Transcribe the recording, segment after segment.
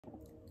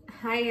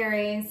Hi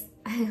Aries,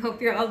 I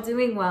hope you're all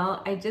doing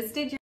well. I just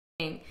did your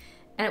reading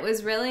and it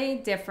was really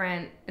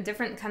different, a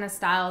different kind of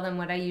style than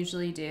what I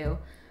usually do.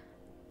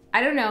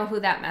 I don't know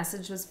who that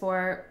message was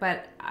for,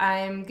 but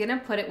I'm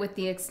gonna put it with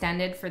the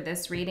extended for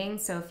this reading.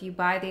 So if you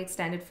buy the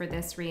extended for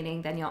this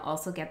reading, then you'll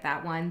also get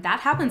that one.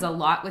 That happens a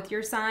lot with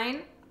your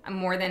sign,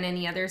 more than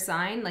any other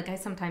sign. Like I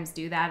sometimes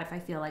do that if I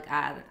feel like,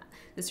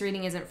 this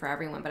reading isn't for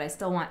everyone, but I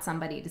still want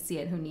somebody to see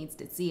it who needs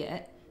to see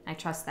it. I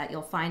trust that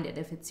you'll find it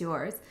if it's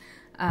yours.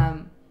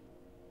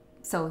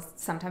 So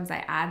sometimes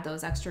I add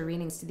those extra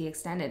readings to the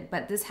extended,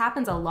 but this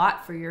happens a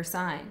lot for your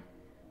sign.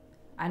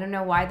 I don't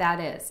know why that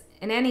is.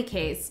 In any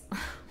case,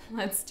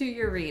 let's do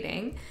your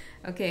reading.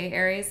 Okay,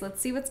 Aries, let's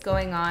see what's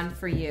going on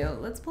for you.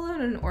 Let's pull out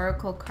an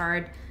oracle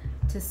card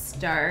to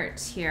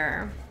start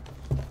here.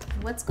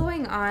 What's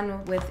going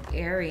on with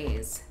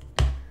Aries?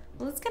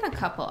 Well, let's get a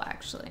couple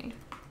actually.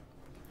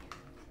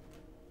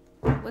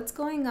 What's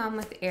going on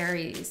with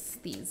Aries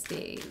these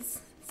days?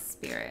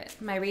 Spirit.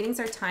 My readings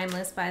are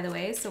timeless, by the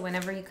way, so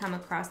whenever you come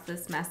across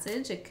this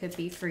message, it could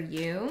be for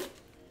you.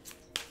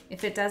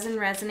 If it doesn't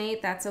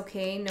resonate, that's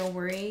okay, no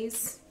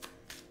worries.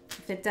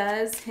 If it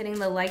does, hitting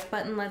the like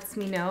button lets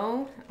me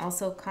know.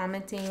 Also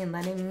commenting and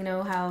letting me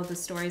know how the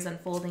story's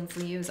unfolding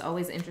for you is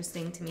always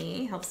interesting to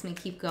me, helps me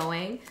keep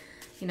going.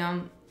 You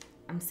know,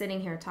 I'm sitting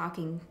here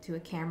talking to a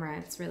camera.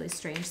 It's really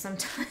strange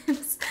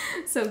sometimes.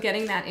 So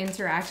getting that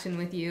interaction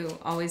with you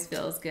always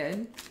feels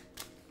good.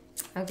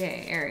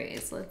 Okay,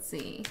 Aries, let's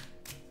see.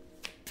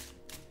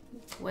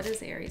 What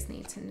does Aries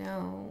need to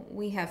know?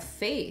 We have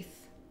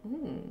faith.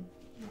 Ooh,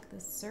 look at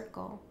this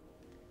circle.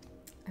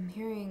 I'm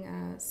hearing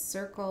a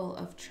circle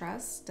of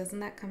trust. Doesn't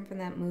that come from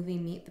that movie,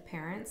 Meet the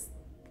Parents?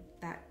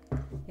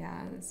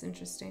 Yeah, that's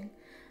interesting.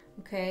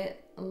 Okay,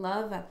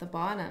 love at the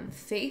bottom.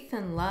 Faith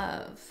and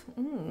love.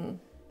 Ooh,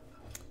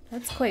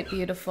 that's quite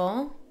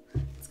beautiful.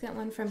 Let's get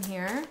one from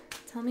here.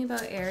 Tell me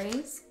about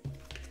Aries.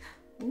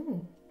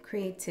 Ooh,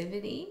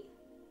 creativity.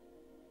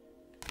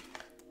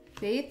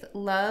 Faith,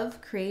 love,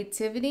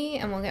 creativity,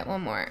 and we'll get one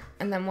more.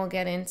 And then we'll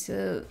get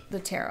into the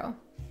tarot.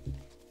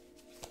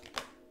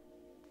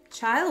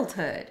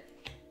 Childhood.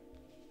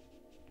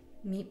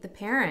 Meet the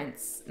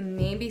parents.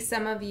 Maybe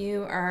some of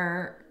you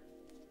are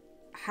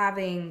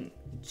having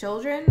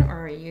children,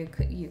 or you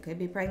could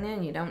be pregnant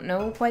and you don't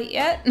know quite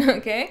yet,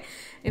 okay?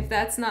 If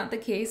that's not the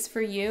case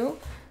for you,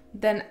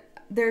 then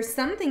there's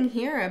something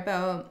here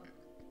about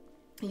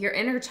your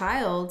inner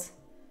child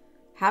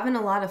having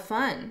a lot of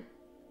fun.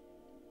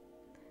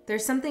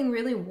 There's something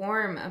really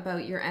warm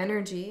about your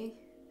energy.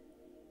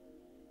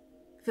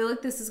 I feel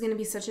like this is going to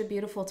be such a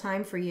beautiful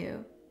time for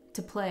you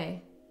to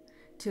play,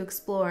 to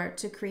explore,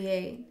 to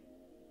create.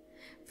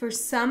 For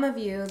some of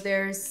you,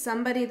 there's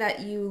somebody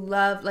that you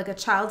love, like a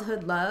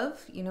childhood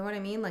love. You know what I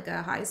mean? Like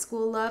a high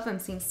school love. I'm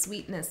seeing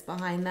sweetness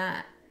behind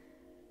that.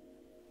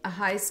 A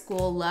high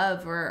school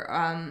love,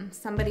 or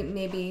somebody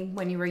maybe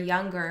when you were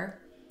younger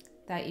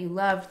that you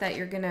loved, that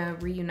you're going to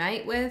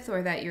reunite with,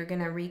 or that you're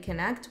going to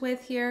reconnect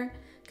with here.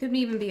 Could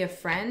even be a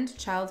friend,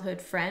 childhood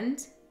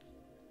friend.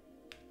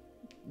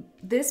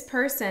 This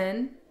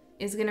person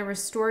is going to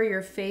restore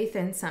your faith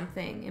in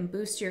something and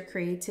boost your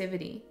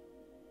creativity.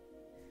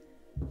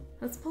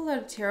 Let's pull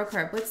out a tarot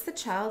card. What's the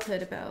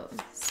childhood about,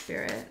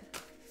 Spirit?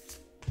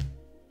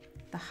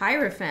 The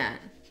Hierophant.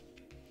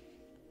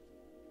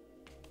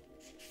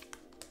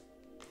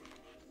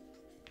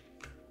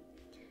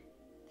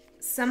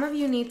 Some of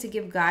you need to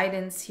give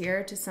guidance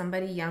here to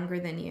somebody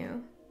younger than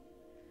you.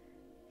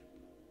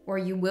 Or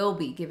you will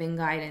be giving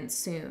guidance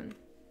soon.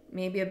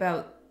 Maybe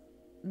about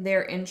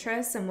their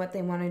interests and what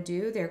they want to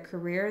do, their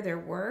career, their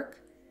work.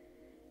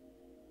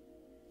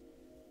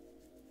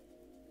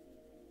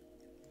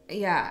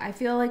 Yeah, I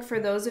feel like for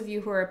those of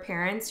you who are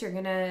parents, you're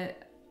going to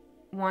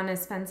want to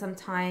spend some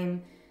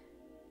time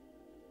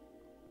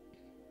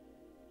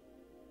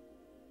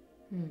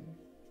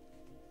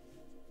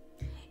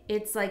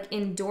It's like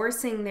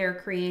endorsing their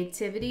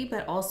creativity,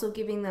 but also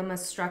giving them a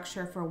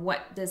structure for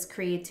what this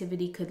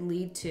creativity could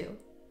lead to.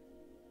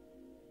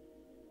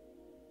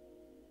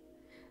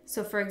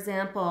 So for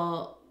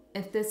example,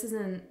 if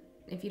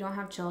you don't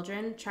have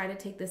children, try to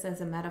take this as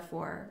a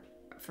metaphor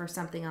for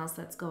something else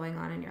that's going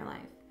on in your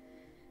life.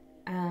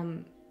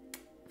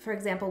 For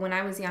example, when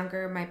I was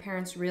younger, my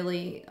parents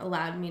really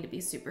allowed me to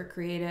be super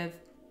creative.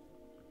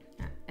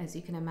 As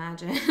you can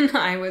imagine,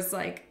 I was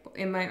like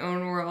in my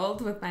own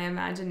world with my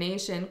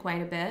imagination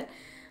quite a bit.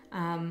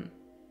 I'm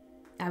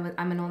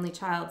an only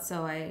child,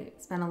 so I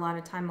spent a lot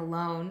of time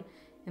alone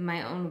in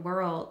my own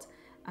world.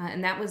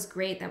 And that was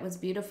great, that was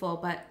beautiful,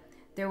 but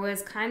there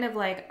was kind of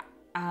like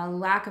a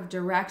lack of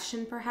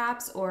direction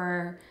perhaps,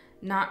 or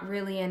not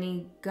really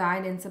any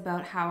guidance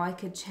about how I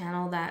could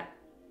channel that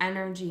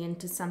energy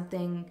into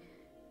something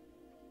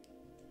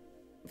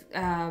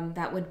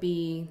that would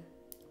be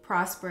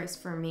prosperous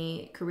for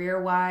me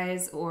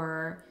career-wise,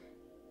 or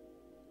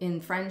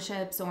in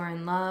friendships, or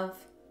in love.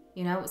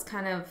 You know, it was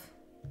kind of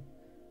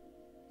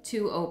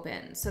too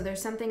open. So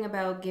there's something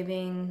about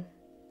giving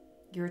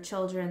your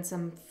children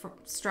some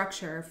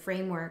structure,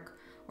 framework,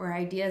 or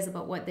ideas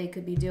about what they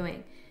could be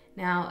doing.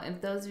 Now,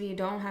 if those of you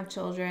don't have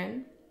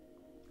children,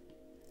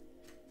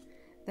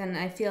 then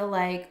I feel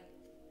like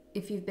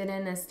if you've been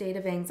in a state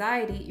of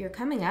anxiety, you're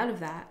coming out of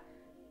that.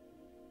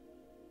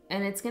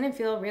 And it's going to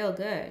feel real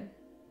good.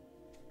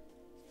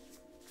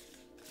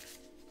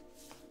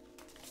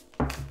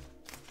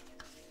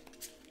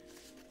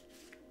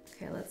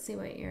 Okay, let's see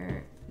what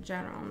your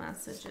general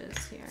message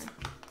is here.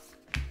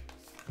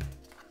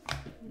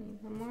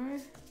 One more.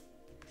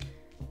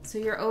 So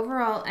your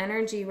overall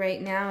energy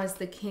right now is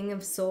the King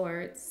of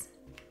Swords.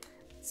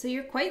 So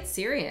you're quite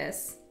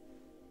serious,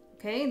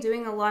 okay?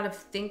 Doing a lot of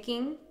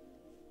thinking,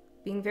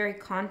 being very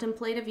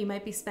contemplative. You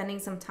might be spending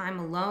some time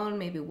alone,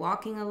 maybe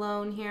walking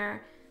alone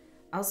here.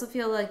 I also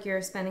feel like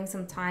you're spending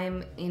some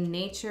time in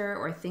nature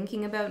or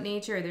thinking about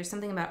nature. There's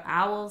something about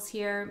owls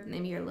here.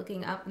 Maybe you're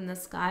looking up in the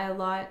sky a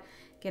lot,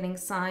 getting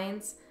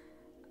signs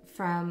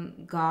from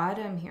God,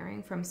 I'm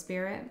hearing, from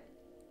Spirit.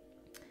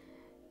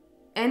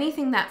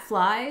 Anything that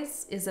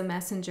flies is a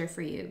messenger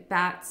for you.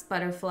 Bats,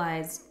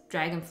 butterflies,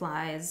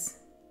 dragonflies,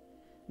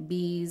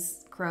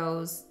 bees,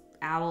 crows,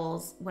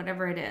 owls,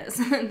 whatever it is.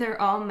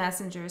 They're all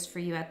messengers for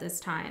you at this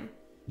time.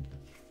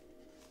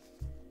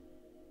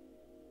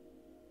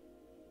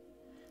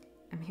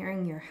 I'm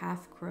hearing you're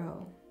half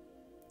crow.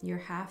 You're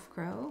half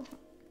crow?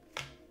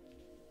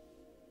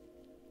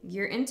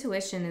 Your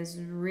intuition is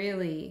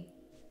really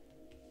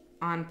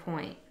on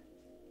point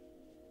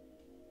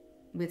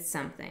with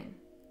something.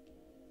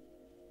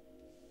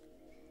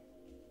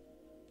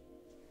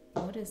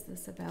 What is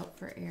this about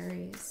for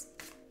Aries?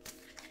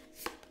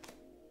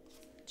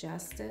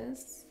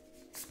 Justice.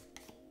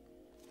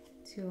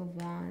 Two of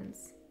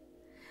Wands.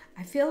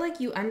 I feel like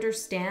you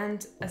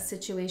understand a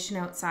situation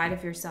outside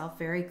of yourself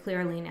very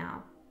clearly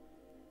now.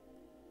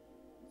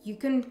 You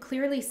can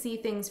clearly see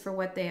things for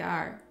what they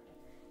are.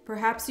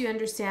 Perhaps you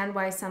understand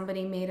why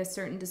somebody made a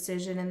certain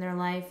decision in their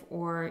life,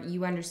 or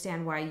you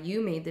understand why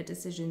you made the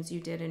decisions you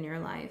did in your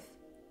life.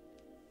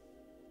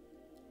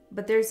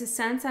 But there's a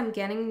sense I'm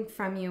getting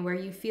from you where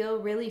you feel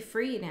really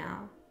free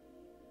now.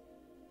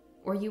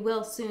 Or you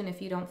will soon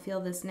if you don't feel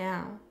this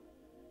now.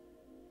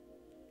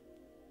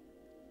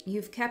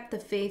 You've kept the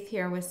faith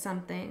here with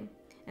something,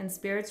 and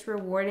Spirit's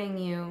rewarding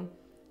you,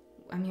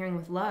 I'm hearing,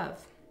 with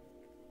love.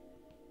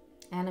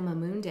 Anima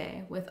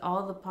Mundi, with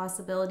all the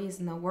possibilities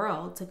in the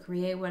world to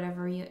create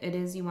whatever it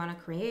is you want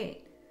to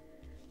create.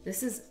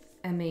 This is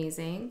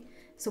amazing.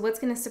 So what's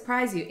going to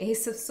surprise you?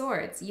 Ace of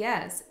Swords.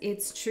 Yes,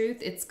 it's truth,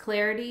 it's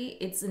clarity,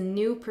 it's a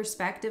new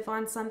perspective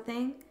on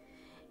something.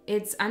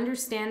 It's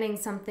understanding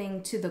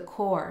something to the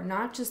core,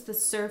 not just the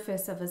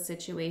surface of a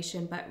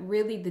situation, but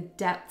really the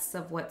depths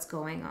of what's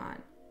going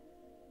on.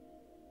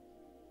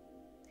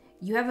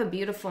 You have a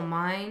beautiful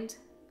mind,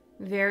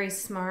 very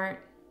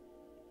smart,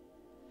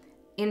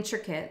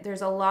 intricate.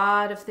 There's a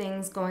lot of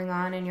things going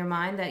on in your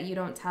mind that you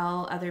don't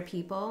tell other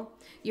people.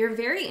 You're a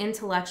very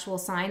intellectual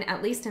sign,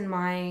 at least in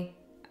my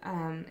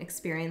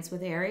experience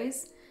with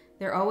Aries.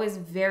 They're always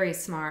very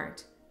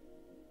smart.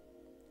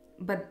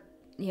 But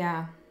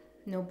yeah,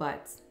 no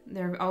buts.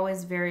 They're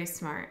always very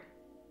smart.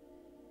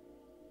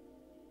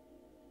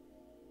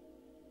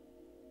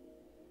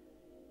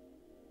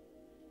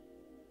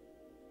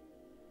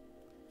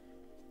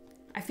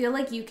 I feel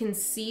like you can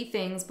see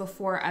things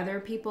before other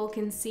people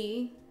can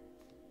see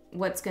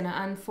what's going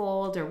to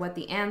unfold, or what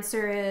the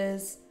answer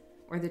is,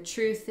 or the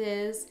truth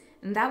is.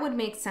 And that would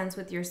make sense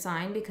with your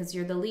sign because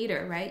you're the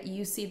leader, right?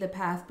 You see the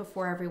path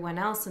before everyone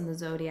else in the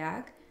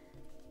zodiac.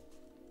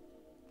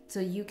 So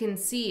you can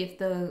see if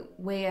the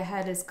way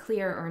ahead is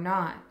clear or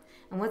not.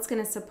 And what's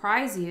going to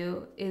surprise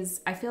you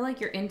is I feel like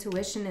your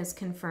intuition is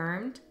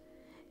confirmed,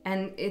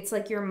 and it's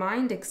like your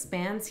mind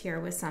expands here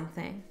with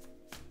something.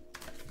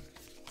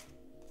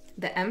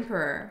 The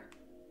Emperor.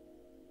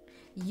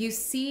 You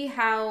see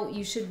how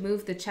you should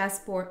move the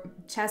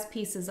chess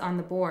pieces on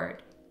the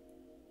board.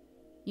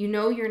 You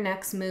know your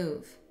next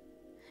move.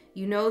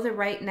 You know the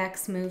right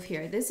next move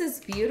here. This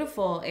is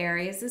beautiful,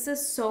 Aries. This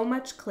is so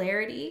much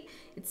clarity.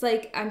 It's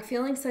like I'm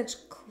feeling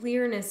such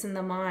clearness in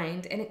the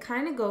mind, and it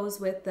kind of goes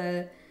with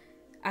the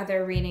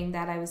other reading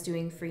that I was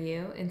doing for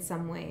you in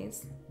some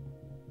ways.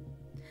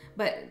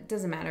 But it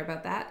doesn't matter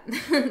about that.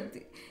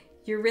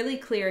 You're really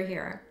clear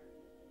here.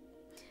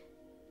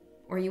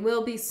 Or you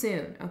will be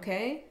soon,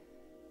 okay?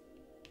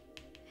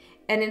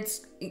 And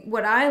it's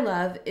what I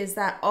love is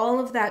that all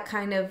of that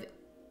kind of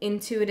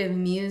intuitive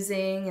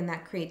musing and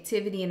that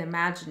creativity and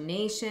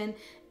imagination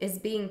is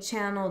being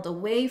channeled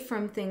away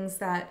from things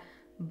that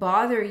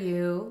bother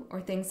you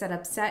or things that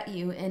upset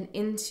you and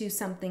into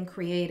something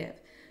creative.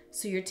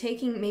 So you're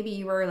taking, maybe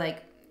you were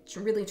like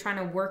really trying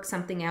to work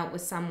something out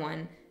with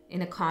someone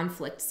in a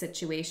conflict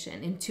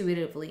situation,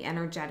 intuitively,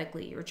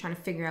 energetically. You were trying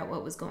to figure out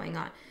what was going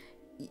on.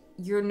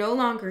 You're no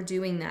longer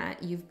doing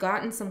that. You've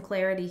gotten some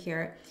clarity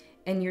here.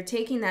 And you're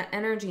taking that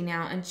energy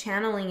now and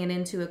channeling it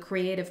into a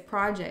creative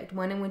project,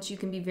 one in which you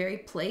can be very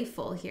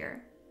playful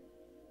here.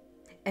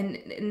 And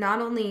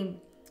not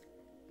only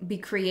be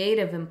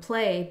creative and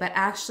play, but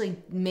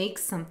actually make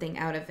something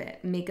out of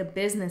it, make a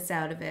business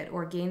out of it,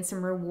 or gain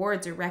some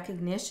rewards or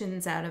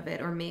recognitions out of it,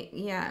 or make,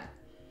 yeah.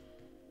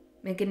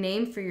 Make a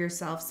name for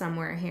yourself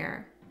somewhere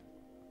here.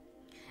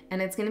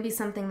 And it's going to be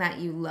something that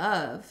you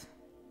love.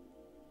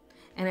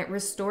 And it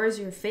restores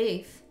your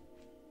faith.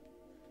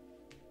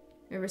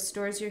 It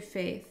restores your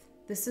faith.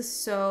 This is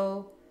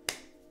so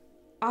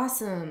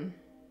awesome.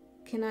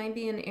 Can I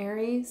be an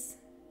Aries?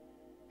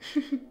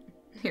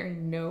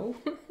 Hearing no.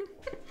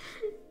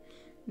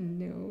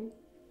 No.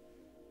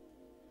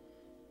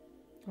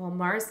 Well,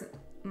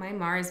 my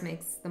Mars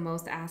makes the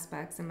most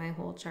aspects in my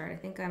whole chart. I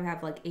think I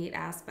have like 8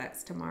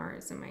 aspects to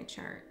Mars in my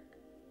chart.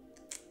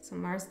 So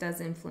Mars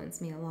does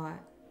influence me a lot,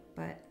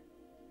 but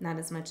not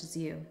as much as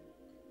you.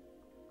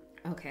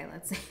 Okay,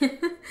 let's see.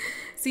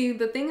 See,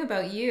 the thing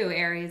about you,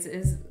 Aries,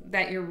 is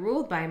that you're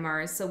ruled by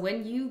Mars. So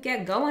when you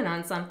get going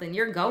on something,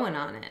 you're going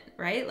on it,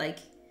 right? Like,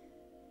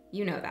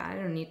 you know that. I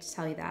don't need to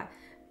tell you that.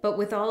 But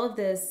with all of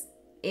this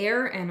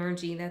air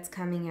energy that's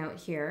coming out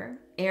here,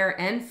 air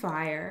and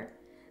fire,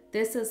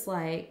 this is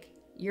like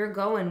you're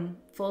going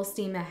full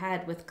steam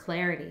ahead with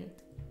clarity.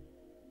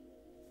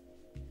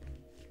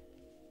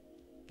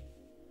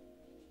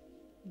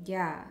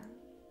 Yeah.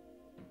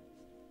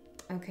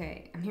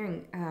 Okay, I'm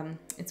hearing,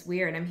 it's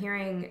weird. I'm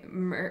hearing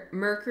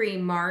Mercury,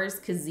 Mars,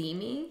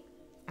 Kazemi.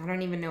 I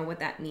don't even know what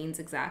that means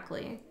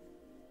exactly.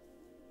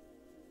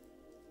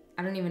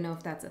 I don't even know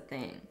if that's a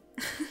thing.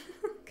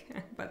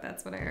 Okay, but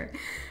that's what I heard.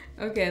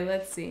 Okay,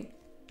 let's see.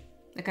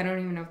 Like, I don't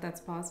even know if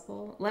that's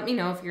possible. Let me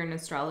know if you're an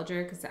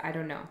astrologer, because I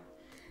don't know.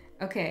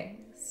 Okay,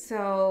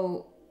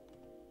 so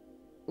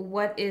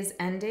what is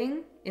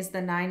ending is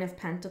the 9 of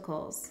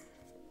Pentacles.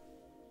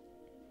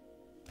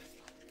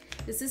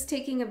 This is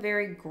taking a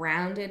very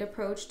grounded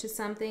approach to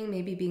something,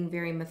 maybe being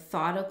very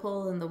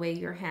methodical in the way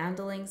you're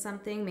handling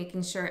something,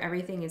 making sure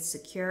everything is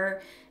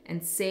secure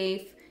and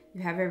safe.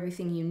 You have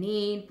everything you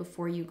need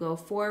before you go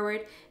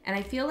forward. And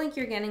I feel like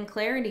you're getting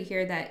clarity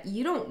here that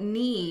you don't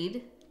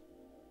need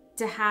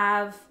to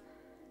have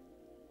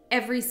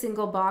every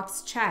single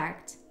box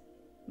checked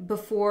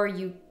before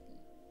you,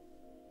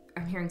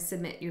 I'm hearing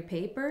submit your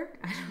paper.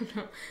 I don't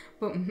know,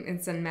 but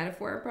it's a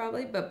metaphor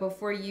probably, but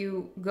before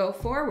you go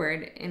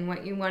forward in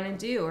what you want to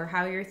do or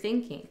how you're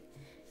thinking.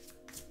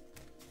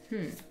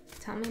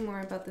 Tell me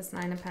more about this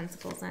 9 of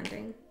Pentacles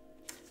ending.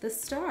 The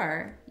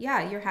Star.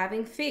 Yeah, you're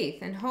having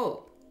faith and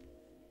hope.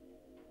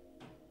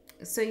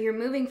 So you're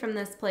moving from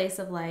this place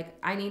of like,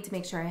 I need to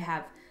make sure I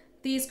have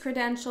these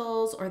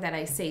credentials, or that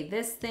I say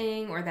this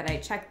thing, or that I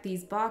check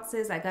these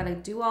boxes. I got to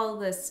do all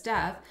this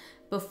stuff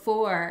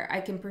before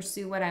I can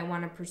pursue what I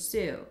want to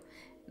pursue.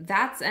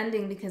 That's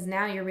ending because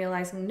now you're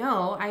realizing,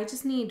 no, I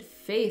just need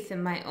faith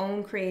in my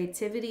own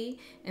creativity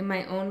and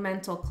my own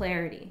mental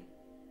clarity.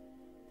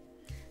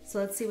 So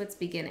let's see what's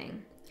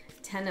beginning.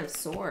 10 of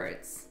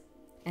Swords.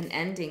 An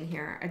ending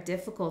here, a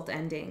difficult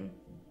ending.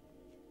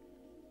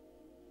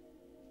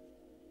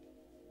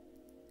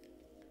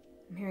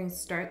 I'm hearing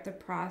start the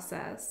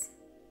process.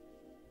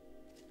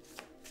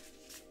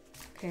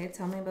 Okay,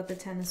 tell me about the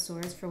 10 of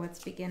Swords for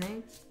what's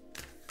beginning.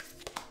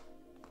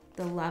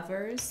 The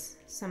Lovers.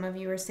 Some of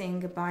you are saying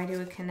goodbye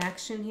to a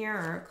connection here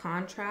or a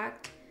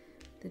contract.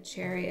 The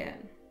Chariot.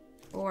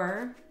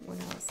 Or,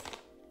 what else?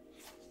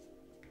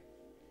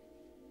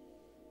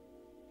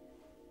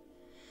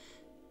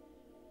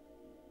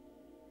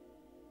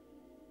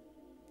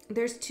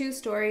 There's 2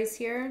 stories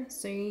here,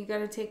 so you got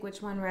to take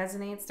which one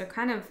resonates. They're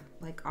kind of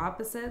like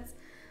opposites.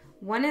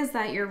 One is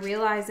that you're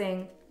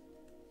realizing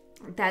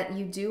that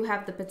you do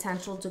have the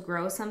potential to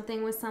grow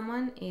something with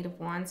someone, 8 of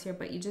Wands here,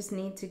 but you just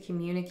need to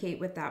communicate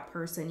with that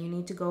person. You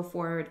need to go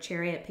forward,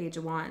 Chariot, Page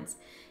of Wands,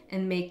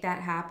 and make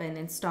that happen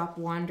and stop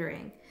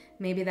wandering.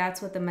 Maybe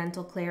that's what the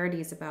mental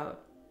clarity is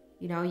about.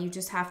 You know, you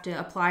just have to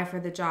apply for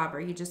the job, or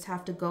you just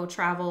have to go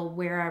travel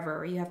wherever,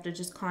 or you have to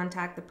just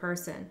contact the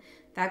person.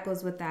 That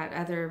goes with that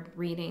other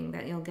reading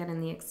that you'll get in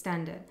the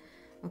extended.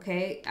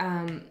 Okay?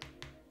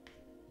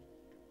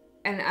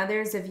 And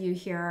others of you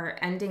here are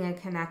ending a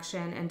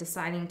connection and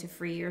deciding to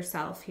free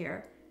yourself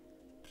here.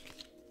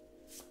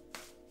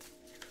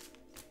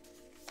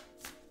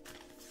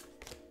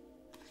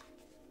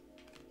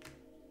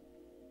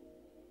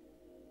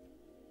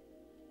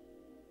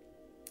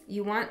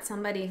 You want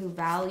somebody who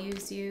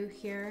values you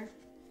here.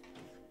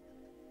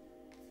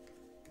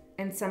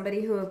 And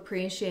somebody who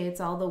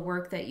appreciates all the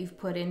work that you've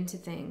put into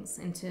things,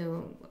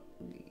 into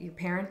your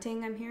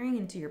parenting, I'm hearing,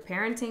 into your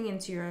parenting,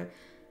 into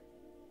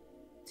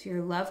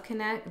your love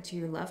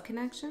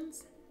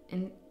connections.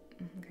 And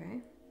okay.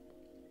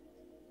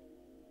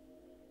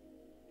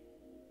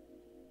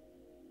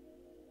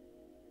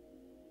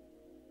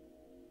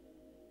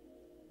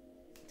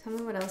 Tell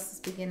me what else is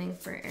beginning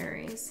for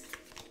Aries.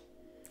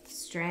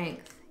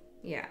 Strength.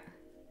 Yeah.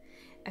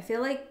 I feel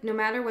like no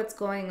matter what's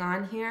going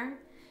on here,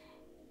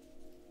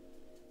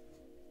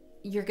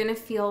 you're going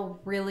to feel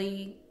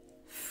really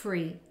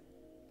free.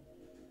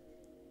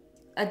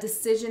 A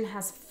decision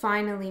has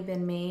finally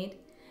been made,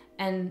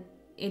 and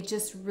it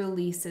just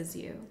releases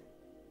you.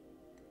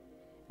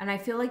 And I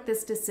feel like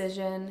this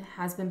decision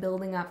has been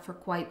building up for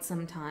quite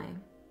some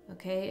time,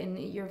 okay? And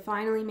you're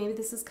finally, maybe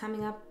this is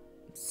coming up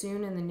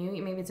soon in the new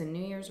year. Maybe it's a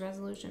New Year's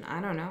resolution.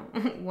 I don't know.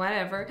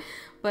 Whatever.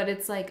 But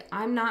it's like,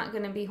 I'm not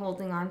going to be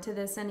holding on to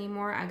this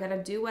anymore. I got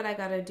to do what I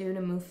got to do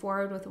to move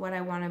forward with what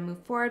I want to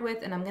move forward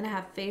with. And I'm going to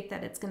have faith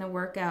that it's going to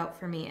work out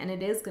for me. And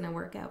it is going to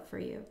work out for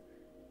you.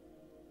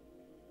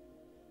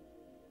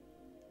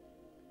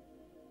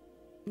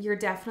 You're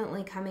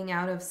definitely coming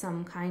out of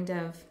some kind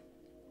of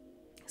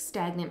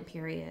stagnant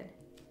period.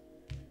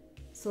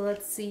 So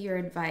let's see your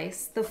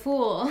advice. The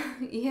Fool.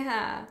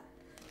 Yeah.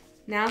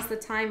 Now's the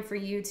time for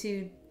you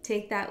to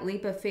take that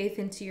leap of faith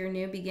into your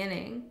new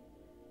beginning.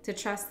 To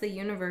trust the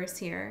universe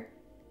here.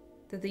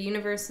 That the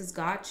universe has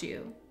got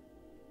you.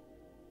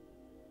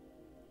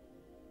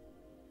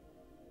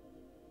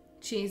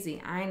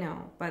 Cheesy, I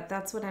know. But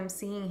that's what I'm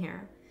seeing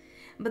here.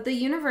 But the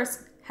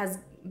universe has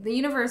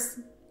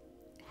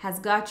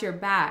got your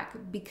back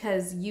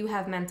because you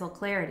have mental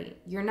clarity.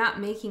 You're not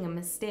making a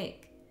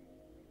mistake.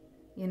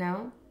 You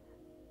know?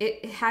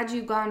 Had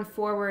you gone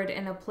forward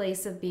in a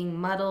place of being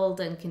muddled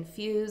and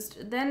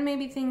confused, then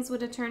maybe things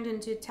would have turned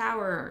into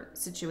tower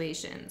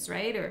situations,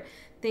 right? Or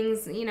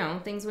things, you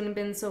know, things wouldn't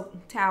have been so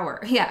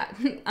tower. Yeah,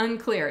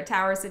 unclear.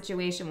 Tower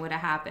situation would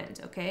have happened,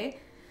 okay?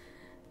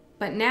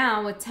 But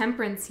now with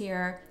Temperance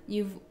here,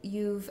 you've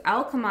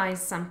alchemized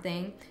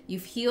something,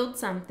 you've healed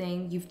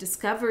something, you've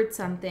discovered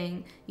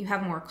something, you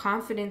have more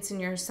confidence in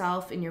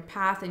yourself, in your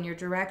path, in your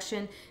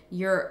direction.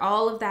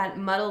 All of that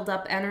muddled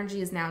up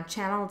energy is now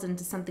channeled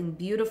into something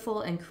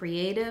beautiful and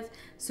creative.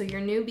 So your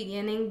new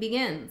beginning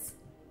begins.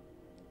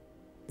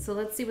 So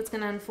let's see what's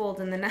going to unfold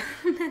in the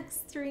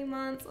next 3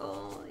 months.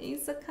 Oh,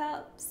 Ace of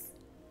Cups.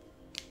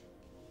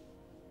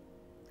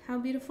 How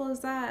beautiful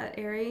is that,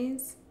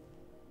 Aries?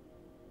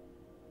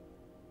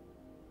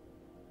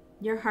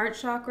 Your heart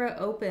chakra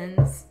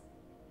opens.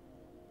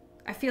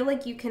 I feel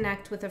like you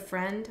connect with a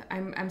friend.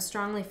 I'm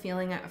strongly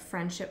feeling a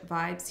friendship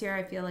vibes here.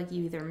 I feel like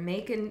you either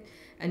make a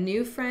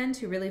new friend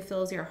who really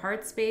fills your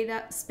heart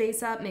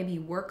space up. Maybe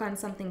you work on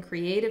something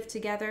creative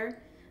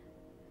together.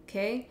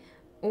 Okay?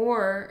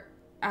 Or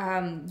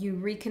you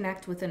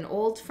reconnect with an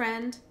old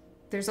friend.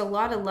 There's a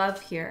lot of love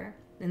here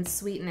and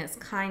sweetness,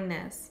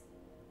 kindness.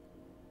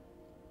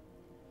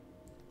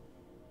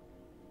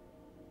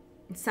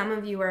 Some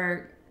of you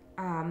are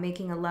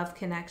making a love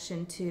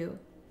connection too,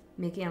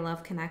 making a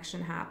love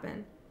connection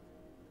happen.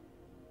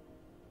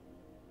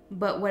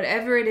 But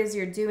whatever it is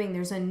you're doing,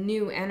 there's a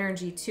new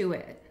energy to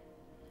it,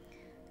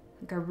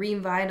 like a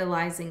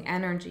revitalizing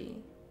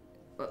energy,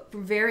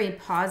 very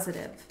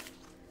positive,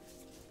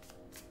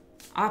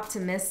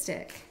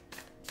 optimistic,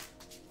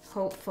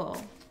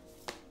 hopeful.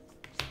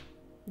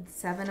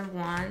 7 of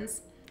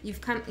Wands.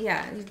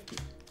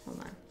 Hold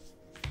on.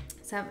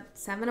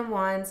 Seven of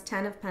Wands,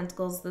 10 of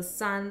Pentacles, the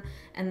Sun,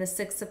 and the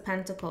 6 of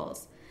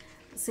Pentacles.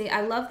 See,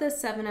 I love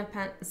this Seven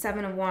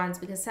of Wands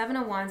because 7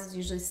 of Wands is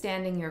usually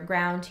standing your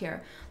ground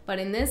here. But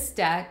in this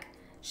deck,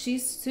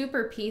 she's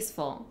super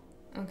peaceful,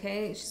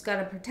 okay? She's got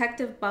a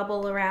protective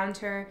bubble around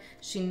her.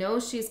 She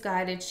knows she's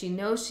guided. She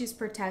knows she's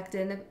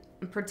protected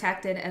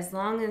as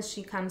long as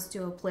she comes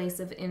to a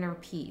place of inner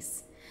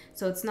peace.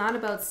 So it's not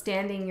about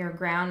standing your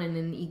ground in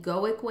an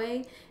egoic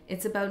way.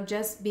 It's about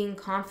just being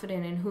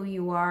confident in who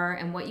you are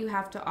and what you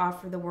have to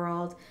offer the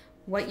world,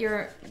 what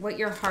your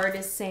heart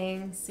is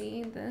saying.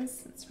 See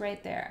this? It's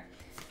right there.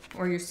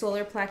 Or your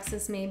solar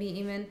plexus, maybe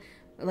even,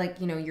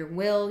 like, you know, your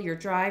will, your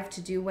drive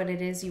to do what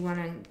it is you want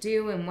to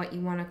do and what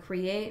you want to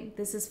create.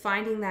 This is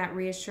finding that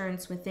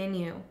reassurance within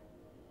you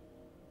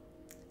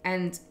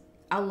and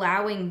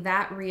allowing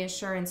that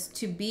reassurance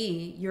to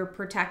be your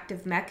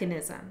protective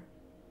mechanism.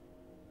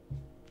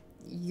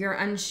 You're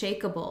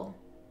unshakable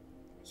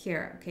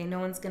here, okay? No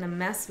one's gonna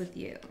mess with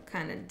you,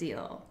 kind of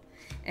deal.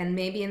 And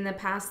maybe in the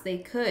past they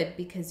could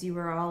because you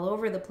were all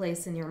over the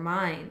place in your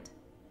mind.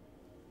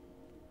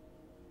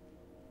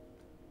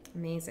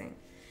 Amazing.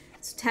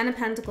 So 10 of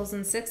Pentacles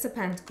and 6 of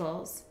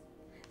Pentacles.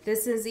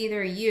 This is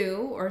either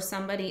you or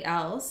somebody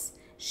else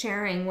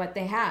sharing what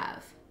they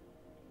have.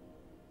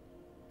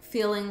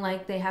 Feeling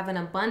like they have an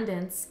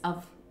abundance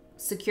of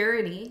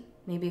security.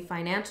 Maybe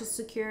financial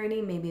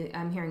security, maybe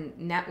I'm hearing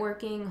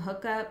networking,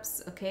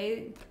 hookups,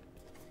 okay?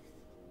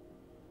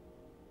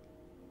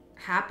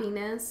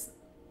 Happiness,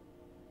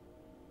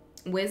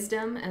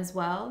 wisdom as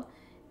well.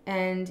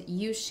 And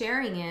you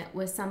sharing it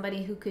with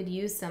somebody who could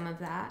use some of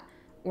that,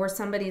 or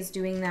somebody's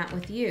doing that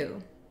with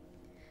you.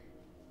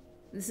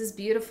 This is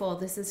beautiful.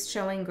 This is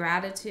showing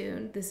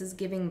gratitude. This is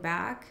giving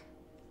back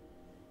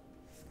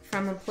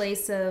from a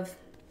place of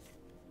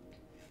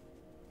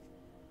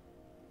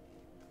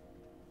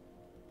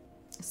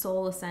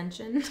soul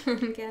ascension.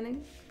 I'm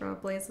getting from a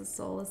place of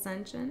soul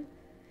ascension.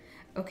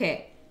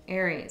 Okay,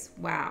 Aries,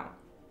 wow.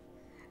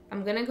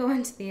 I'm going to go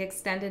into the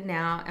extended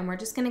now, and we're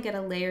just going to get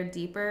a layer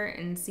deeper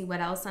and see what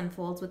else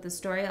unfolds with the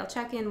story. I'll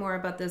check in more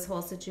about this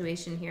whole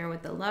situation here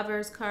with the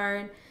Lovers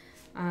card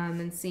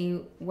and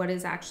see what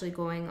is actually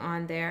going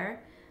on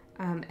there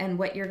and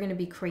what you're going to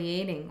be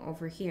creating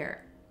over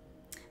here.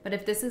 But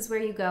if this is where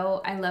you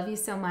go, I love you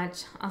so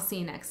much. I'll see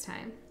you next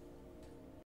time.